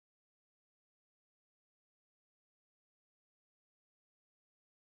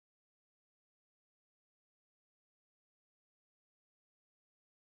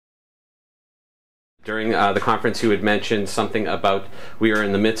During the conference, you had mentioned something about we are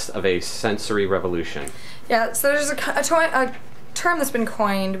in the midst of a sensory revolution. Yeah, so there's a term that's been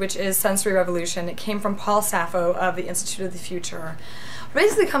coined, which is sensory revolution. It came from Paul Sappho of the Institute of the Future. It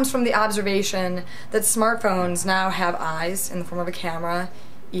basically comes from the observation that smartphones now have eyes in the form of a camera,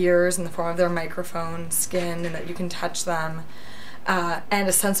 ears in the form of their microphone, skin, and that you can touch them, and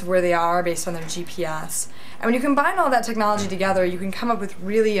a sense of where they are based on their GPS. And when you combine all that technology together, you can come up with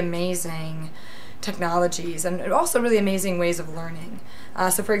really amazing technologies and also really amazing ways of learning.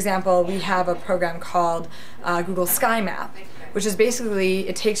 So for example, we have a program called Google Sky Map, which is basically,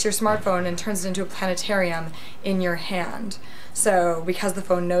 it takes your smartphone and turns it into a planetarium in your hand. So because the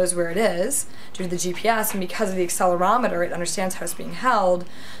phone knows where it is due to the GPS, and because of the accelerometer, it understands how it's being held,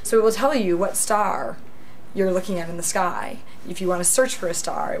 so it will tell you what star you're looking at in the sky. If you want to search for a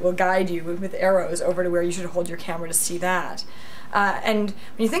star, it will guide you with arrows over to where you should hold your camera to see that. And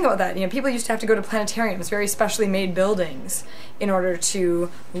when you think about that, people used to have to go to planetariums, very specially made buildings, in order to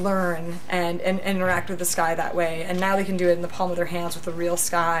learn and interact with the sky that way. And now they can do it in the palm of their hands with the real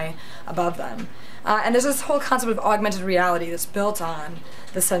sky above them. And there's this whole concept of augmented reality that's built on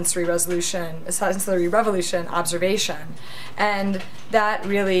the sensory revolution observation. And that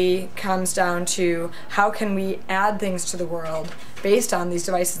really comes down to how can we add things to the world based on these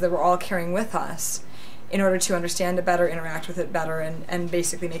devices that we're all carrying with us in order to understand it better, interact with it better, and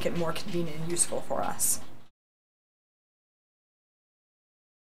basically make it more convenient and useful for us.